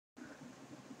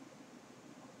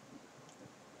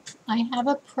I have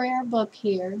a prayer book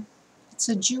here. It's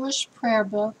a Jewish prayer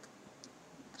book,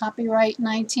 copyright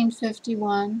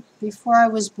 1951, before I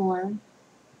was born.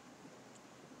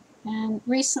 And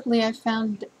recently I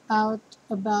found out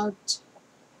about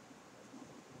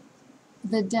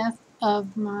the death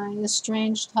of my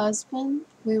estranged husband.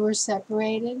 We were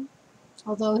separated,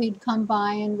 although he'd come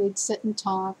by and we'd sit and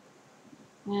talk.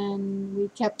 And we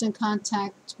kept in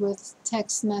contact with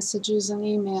text messages and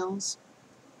emails.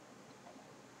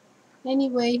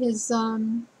 Anyway, his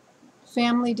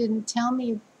family didn't tell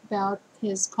me about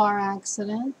his car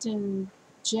accident in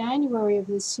January of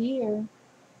this year.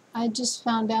 I just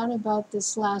found out about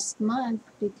this last month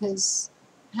because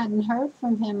I hadn't heard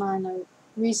from him on a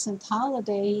recent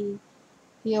holiday.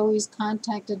 He always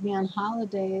contacted me on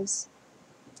holidays,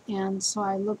 and so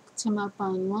I looked him up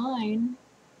online,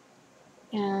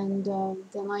 and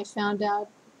then I found out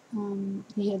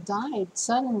he had died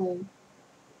suddenly.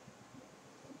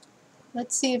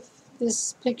 Let's see if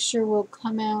this picture will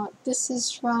come out. This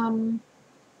is from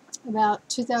about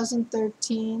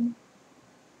 2013.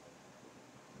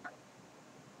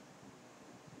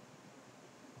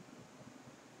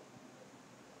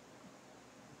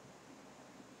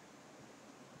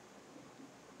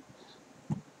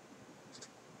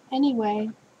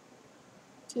 Anyway,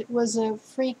 it was a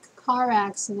freak car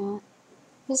accident.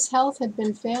 His health had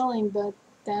been failing, but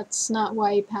that's not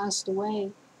why he passed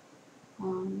away.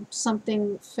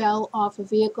 Something fell off a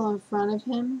vehicle in front of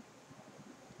him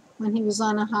when he was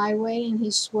on a highway, and he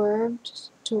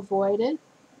swerved to avoid it.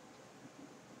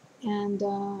 And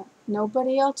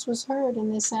nobody else was hurt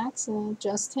in this accident,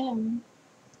 just him.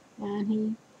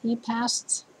 And he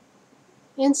passed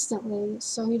instantly,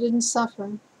 so he didn't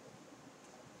suffer.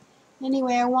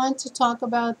 Anyway, I want to talk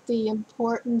about the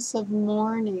importance of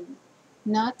mourning.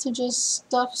 Not to just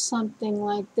stuff something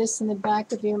like this in the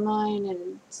back of your mind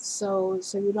and so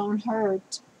you don't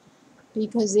hurt.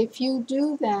 Because if you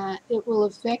do that, it will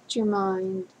affect your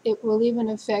mind. It will even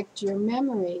affect your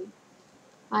memory.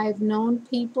 I've known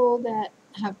people that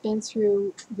have been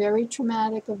through very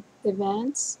traumatic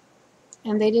events,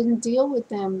 and they didn't deal with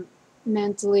them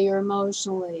mentally or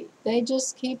emotionally. They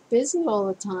just keep busy all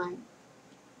the time.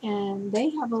 And they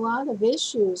have a lot of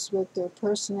issues with their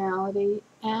personality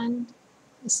and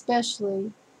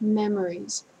especially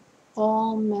memories,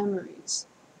 all memories.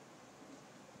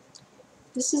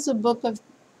 This is a book of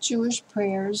Jewish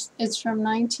prayers. It's from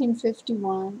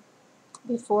 1951,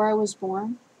 before I was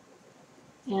born.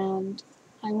 And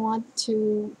I want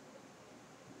to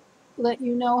let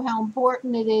you know how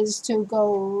important it is to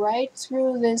go right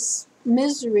through this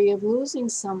misery of losing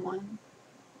someone,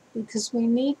 because we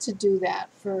need to do that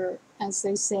for, as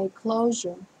they say,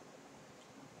 closure.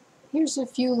 Here's a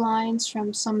few lines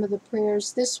from some of the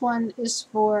prayers. This one is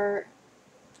for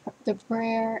the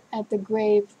prayer at the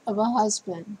grave of a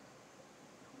husband.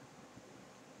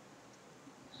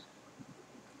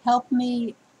 Help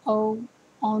me, O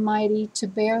Almighty, to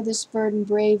bear this burden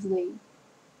bravely.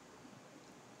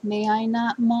 May I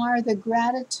not mar the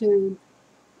gratitude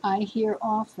I here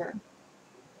offer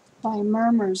by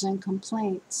murmurs and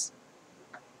complaints.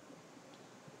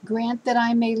 Grant that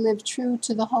I may live true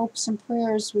to the hopes and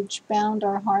prayers which bound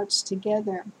our hearts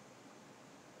together.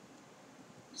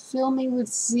 Fill me with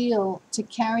zeal to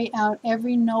carry out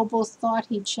every noble thought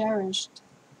he cherished,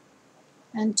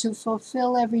 and to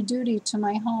fulfill every duty to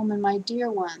my home and my dear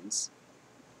ones,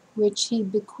 which he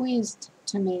bequeathed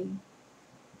to me.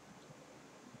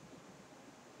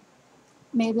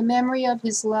 May the memory of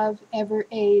his love ever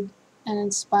aid and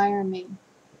inspire me.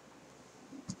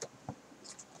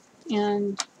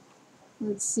 And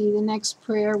let's see the next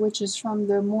prayer, which is from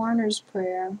the mourner's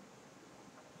prayer.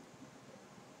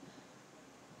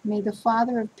 May the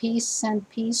Father of peace send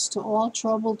peace to all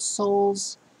troubled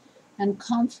souls and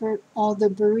comfort all the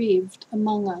bereaved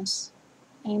among us.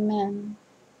 Amen.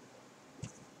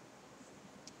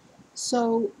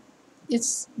 So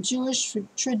it's Jewish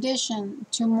tradition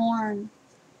to mourn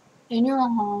in your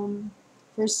home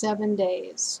for 7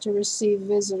 days to receive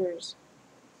visitors.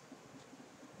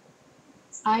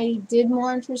 I did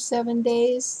mourn for 7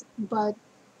 days, but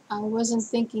I wasn't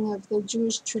thinking of the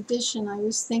Jewish tradition. I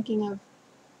was thinking of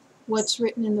what's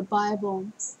written in the Bible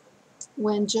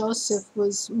when Joseph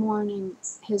was mourning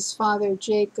his father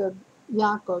Jacob,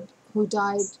 who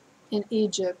died in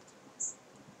Egypt,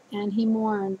 and he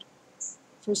mourned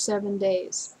for 7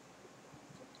 days.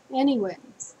 Anyway,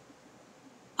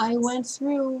 I went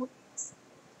through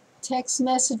text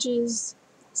messages,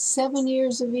 7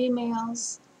 years of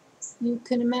emails. You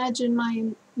can imagine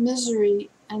my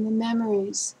misery and the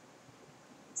memories.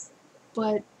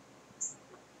 But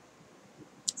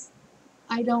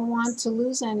I don't want to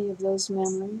lose any of those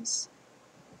memories.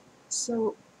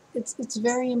 So it's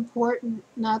very important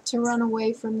not to run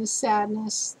away from the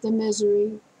sadness, the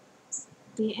misery,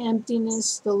 the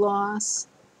emptiness, the loss,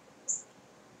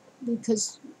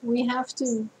 because we have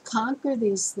to conquer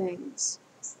these things.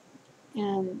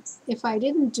 And if I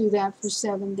didn't do that for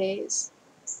 7 days,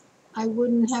 I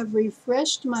wouldn't have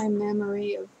refreshed my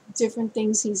memory of different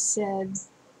things he said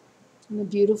in the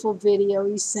beautiful video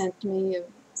he sent me.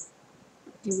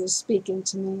 He was speaking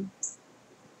to me.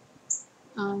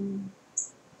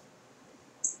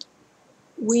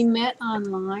 We met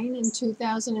online in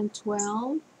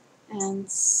 2012,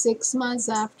 and 6 months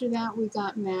after that we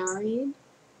got married.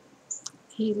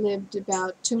 He lived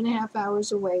about 2.5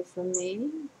 hours away from me.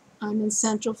 I'm in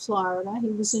Central Florida. He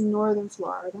was in Northern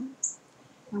Florida.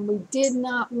 And we did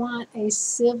not want a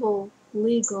civil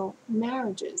legal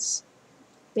marriages.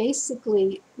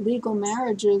 Basically, legal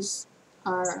marriages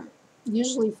are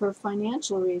usually for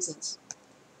financial reasons.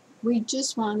 We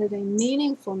just wanted a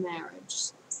meaningful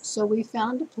marriage. So we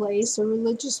found a place, a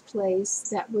religious place,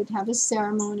 that would have a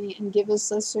ceremony and give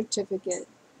us a certificate.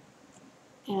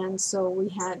 And so we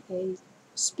had a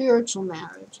spiritual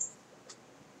marriage.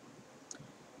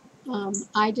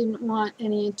 I didn't want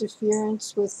any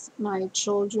interference with my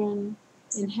children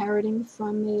inheriting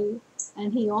from me,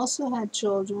 and he also had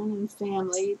children and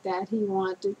family that he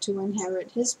wanted to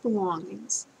inherit his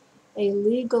belongings. A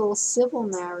legal civil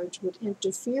marriage would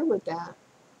interfere with that.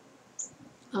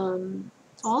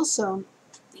 Also,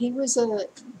 he was a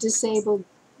disabled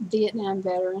Vietnam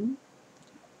veteran,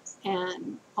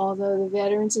 and although the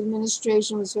Veterans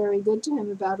Administration was very good to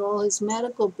him about all his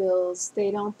medical bills,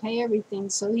 they don't pay everything,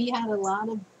 so he had a lot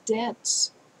of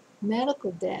debts,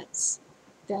 medical debts,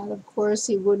 that of course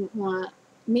he wouldn't want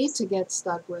me to get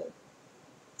stuck with.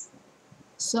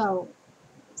 So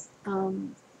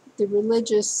the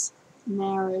religious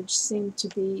marriage seemed to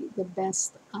be the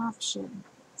best option.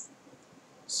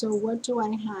 So what do I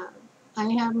have?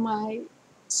 I have my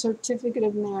certificate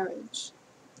of marriage.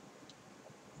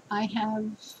 I have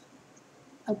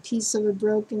a piece of a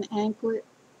broken anklet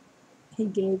he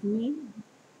gave me.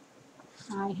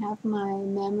 I have my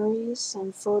memories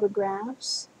and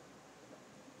photographs.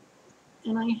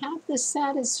 And I have the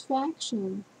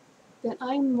satisfaction that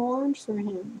I mourned for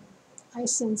him. I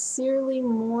sincerely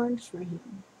mourned for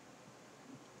him.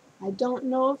 I don't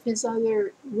know if his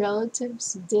other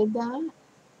relatives did that,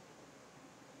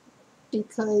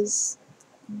 because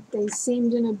they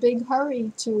seemed in a big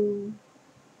hurry to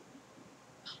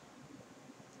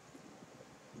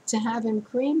have him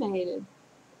cremated.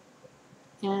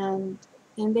 And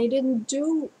they didn't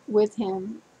do with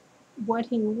him what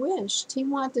he wished. He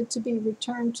wanted to be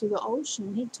returned to the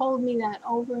ocean. He told me that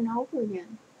over and over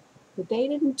again. But they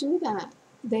didn't do that.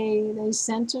 They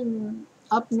sent him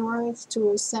up north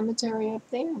to a cemetery up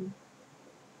there.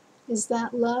 Is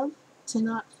that love, to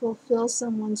not fulfill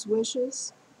someone's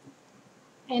wishes?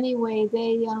 Anyway,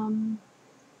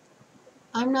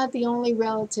 I'm not the only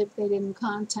relative they didn't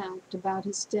contact about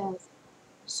his death.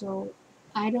 So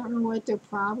I don't know what their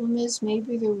problem is.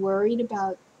 Maybe they're worried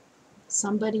about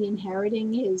somebody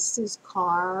inheriting his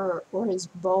car or his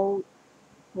boat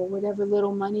or whatever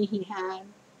little money he had.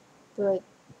 But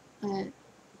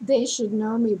they should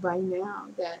know me by now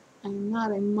that I'm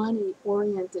not a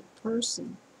money-oriented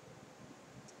person.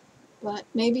 But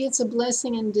maybe it's a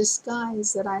blessing in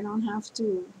disguise that I don't have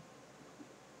to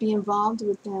be involved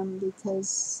with them,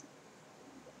 because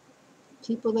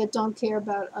people that don't care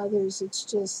about others, it's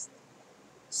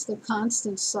the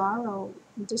constant sorrow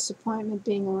and disappointment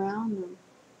being around them.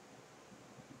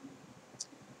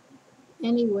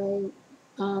 Anyway,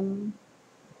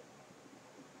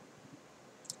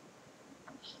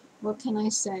 what can I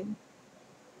say?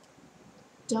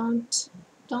 Don't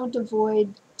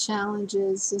avoid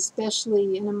challenges,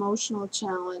 especially an emotional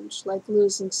challenge like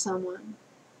losing someone.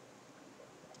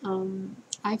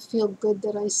 I feel good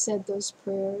that I said those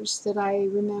prayers, that I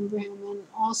remember him. And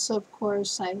also, of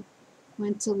course, I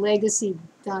went to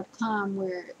legacy.com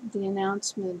where the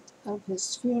announcement of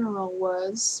his funeral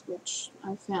was, which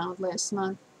I found last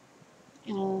month.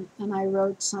 And I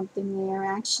wrote something there.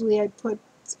 Actually, I put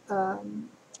a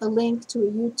link to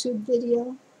a YouTube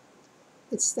video.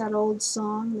 It's that old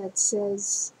song that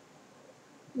says,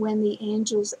 "When the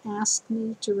angels ask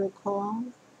me to recall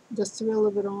the thrill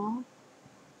of it all,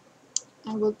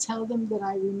 I will tell them that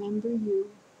I remember you."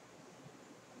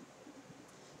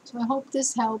 So I hope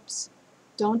this helps.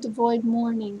 Don't avoid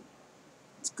mourning.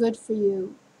 It's good for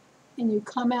you. And you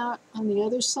come out on the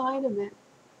other side of it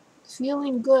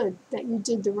feeling good that you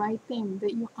did the right thing,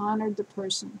 that you honored the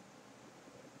person.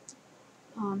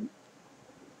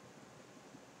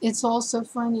 It's also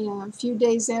funny, a few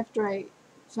days after I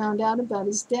found out about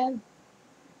his death,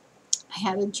 I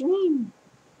had a dream.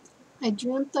 I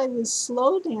dreamt I was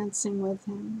slow dancing with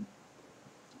him.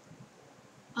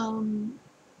 Um,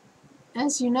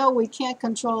 as you know, we can't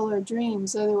control our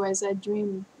dreams, otherwise I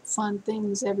dream fun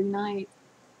things every night.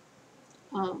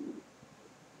 Um,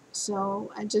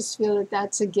 so I just feel that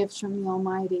that's a gift from the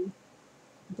Almighty,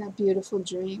 that beautiful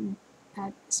dream,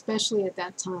 especially at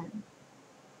that time.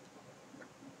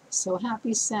 So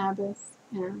happy Sabbath,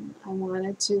 and I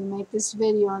wanted to make this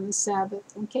video on the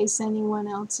Sabbath in case anyone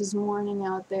else is mourning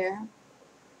out there.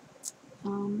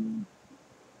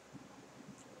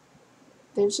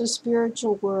 There's a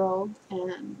spiritual world,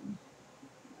 and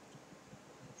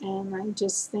I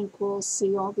just think we'll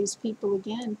see all these people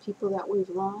again, people that we've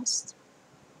lost.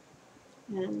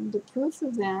 And the proof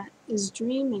of that is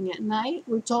dreaming. At night,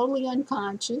 we're totally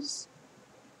unconscious,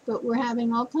 but we're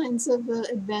having all kinds of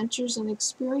adventures and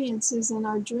experiences in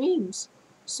our dreams.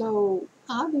 So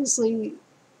obviously,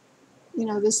 you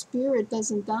know, the spirit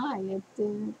doesn't die.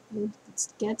 It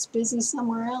gets busy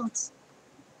somewhere else.